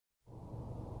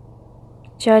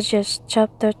Judges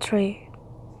chapter 3.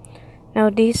 Now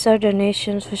these are the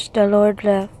nations which the Lord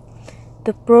left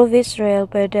to prove Israel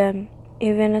by them,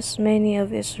 even as many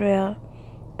of Israel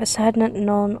as had not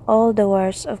known all the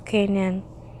wars of Canaan,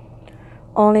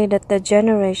 only that the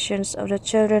generations of the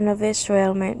children of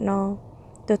Israel might know,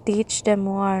 to teach them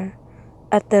war,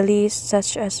 at the least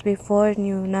such as before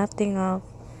knew nothing of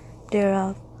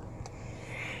thereof.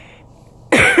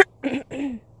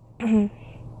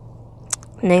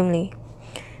 Namely,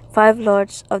 5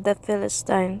 lords of the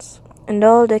Philistines, and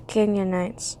all the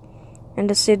Canaanites, and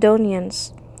the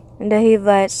Sidonians, and the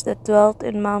Hivites that dwelt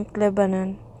in Mount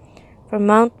Lebanon, from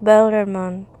Mount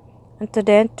Belhermon unto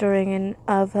the entering in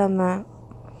of Hamath.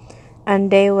 And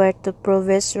they were to prove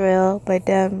Israel by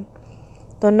them,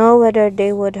 to know whether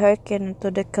they would hearken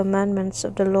unto the commandments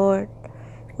of the Lord,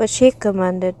 which he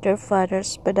commanded their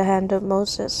fathers by the hand of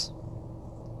Moses.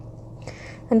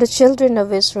 And the children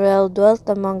of Israel dwelt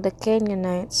among the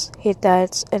Canaanites,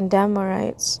 Hittites, and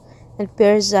Amorites, and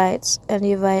Perizzites, and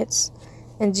Hivites,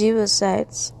 and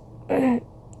Jebusites. And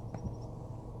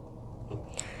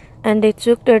they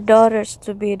took their daughters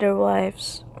to be their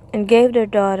wives, and gave their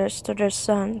daughters to their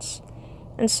sons,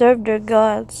 and served their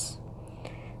gods.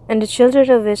 And the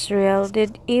children of Israel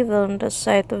did evil in the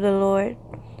sight of the Lord,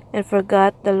 and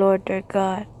forgot the Lord their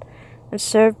God, and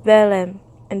served Baalim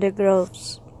and the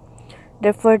groves.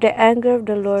 Therefore the anger of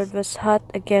the Lord was hot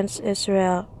against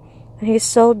Israel, and he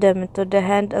sold them into the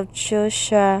hand of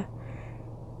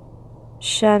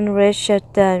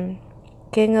Shushan-Rishathaim,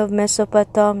 king of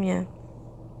Mesopotamia.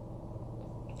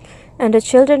 And the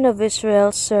children of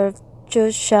Israel served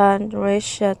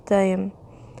Shushan-Rishathaim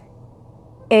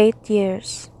 8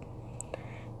 years.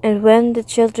 And when the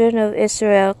children of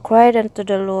Israel cried unto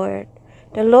the Lord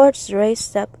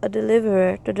raised up a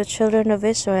deliverer to the children of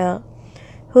Israel,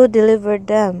 who delivered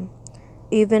them,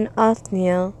 even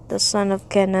Othniel, the son of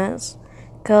Kenaz,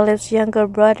 Caleb's younger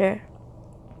brother.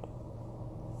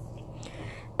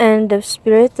 And the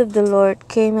Spirit of the Lord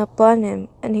came upon him,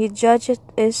 and he judged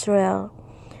Israel,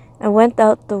 and went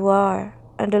out to war.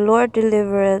 And the Lord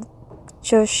delivered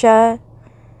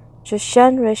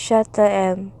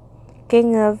Shushan-Rishathaim,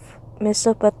 king of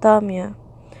Mesopotamia,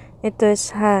 into his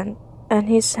hand, and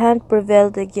his hand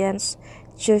prevailed against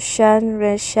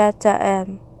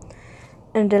Shushan-Rishathaim.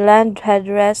 And the land had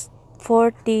rest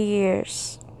 40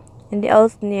 years. And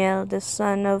Othniel, the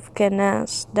son of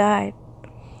Kenaz, died.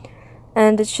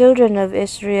 And the children of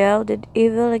Israel did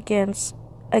evil again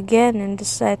in the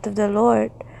sight of the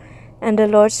Lord. And the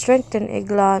Lord strengthened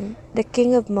Eglon, the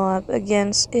king of Moab,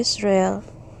 against Israel,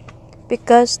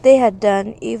 because they had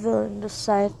done evil in the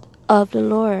sight of the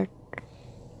Lord.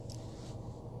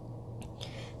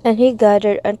 And he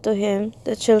gathered unto him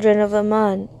the children of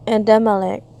Ammon and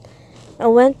Amalek,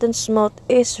 and went and smote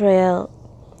Israel,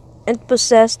 and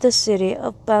possessed the city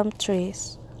of palm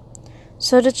trees.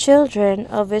 So the children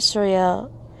of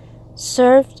Israel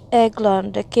served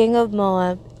Eglon the king of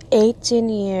Moab 18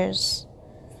 years.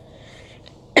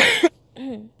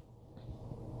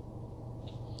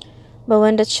 But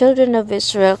when the children of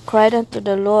Israel cried unto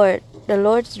the Lord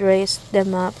raised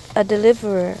them up a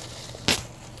deliverer,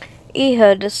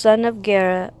 Ehud the son of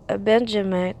Gera, a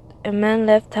Benjamite, a man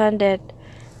left-handed,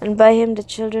 and by him the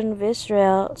children of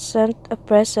Israel sent a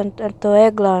present unto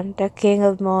Eglon the king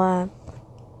of Moab.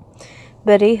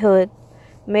 But Ehud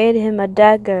made him a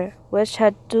dagger, which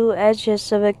had 2 edges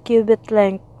of a cubit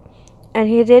length, and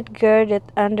he did gird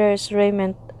it under his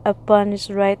raiment upon his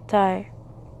right thigh.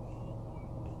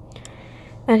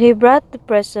 And he brought the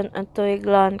present unto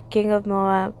Eglon king of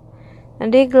Moab,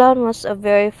 and Eglon was a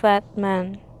very fat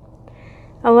man.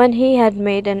 And when he had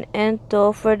made an end to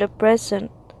offer the present,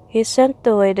 he sent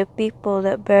away the people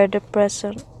that bare the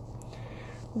present.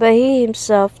 But he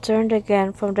himself turned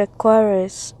again from the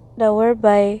quarries that were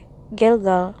by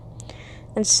Gilgal,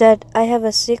 and said, I have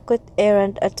a secret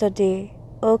errand unto thee,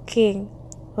 O king.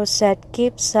 Who said,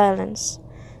 Keep silence.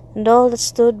 And all that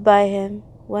stood by him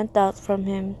went out from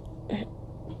him.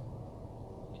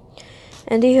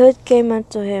 And Ehud came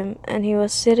unto him, and he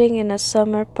was sitting in a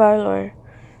summer parlor,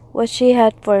 which he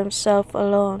had for himself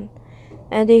alone.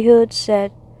 And Ehud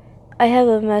said, I have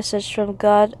a message from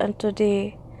God unto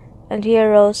thee. And he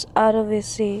arose out of his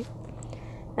seat.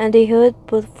 And Ehud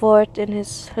put forth in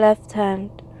his left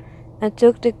hand, and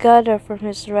took the gather from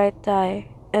his right thigh,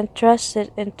 and thrust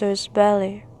it into his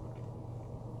belly.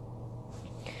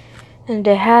 And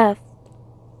the haft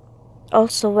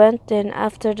also went in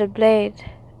after the blade,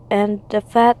 and the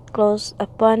fat closed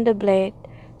upon the blade,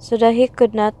 so that he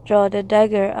could not draw the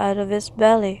dagger out of his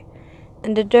belly,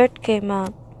 and the dirt came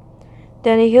out.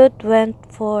 Then Ehud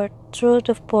went forth through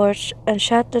the porch, and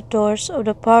shut the doors of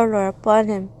the parlor upon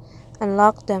him, and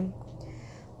locked them.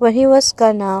 When he was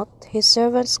gone out, his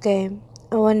servants came,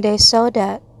 and when they saw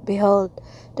that, behold,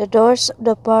 the doors of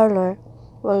the parlor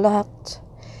were locked,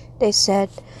 they said,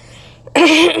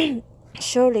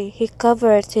 Surely he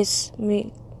covered his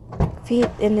feet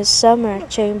in his summer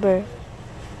chamber.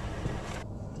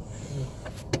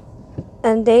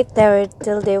 And they tarried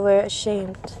till they were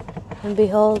ashamed. And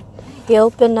behold, he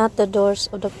opened not the doors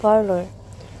of the parlor.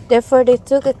 Therefore they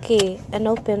took a key, and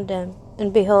opened them.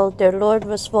 And behold, their lord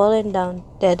was fallen down,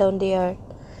 dead on the earth.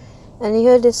 And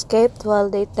Ehud escaped while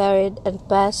they tarried, and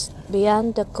passed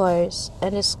beyond the course,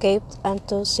 and escaped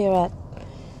unto Sirath.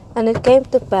 And it came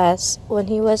to pass, when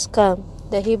he was come,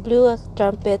 that he blew a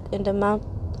trumpet in the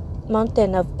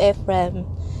mountain of Ephraim.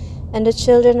 And the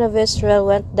children of Israel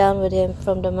went down with him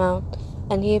from the mount,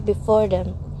 and he before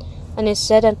them. And he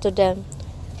said unto them,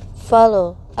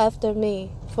 Follow after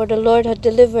me, for the Lord hath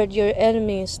delivered your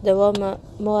enemies, the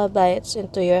Moabites,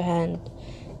 into your hand.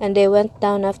 And they went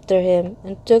down after him,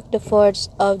 and took the fords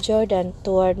of Jordan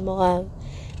toward Moab,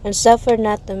 and suffered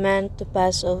not a man to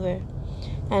pass over.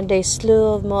 And they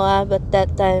slew of Moab at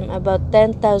that time about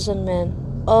 10,000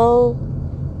 men, all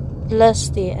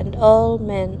lusty, and all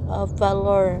men of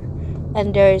valor,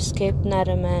 and there escaped not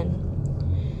a man.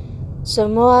 So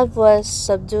Moab was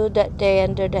subdued that day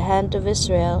under the hand of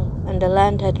Israel, and the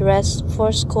land had rest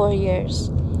 80 years.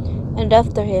 And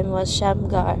after him was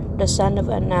Shamgar, the son of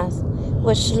Anath,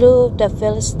 which slew of the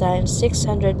Philistines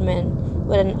 600 men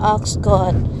with an ox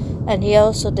goad, and he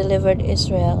also delivered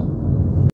Israel.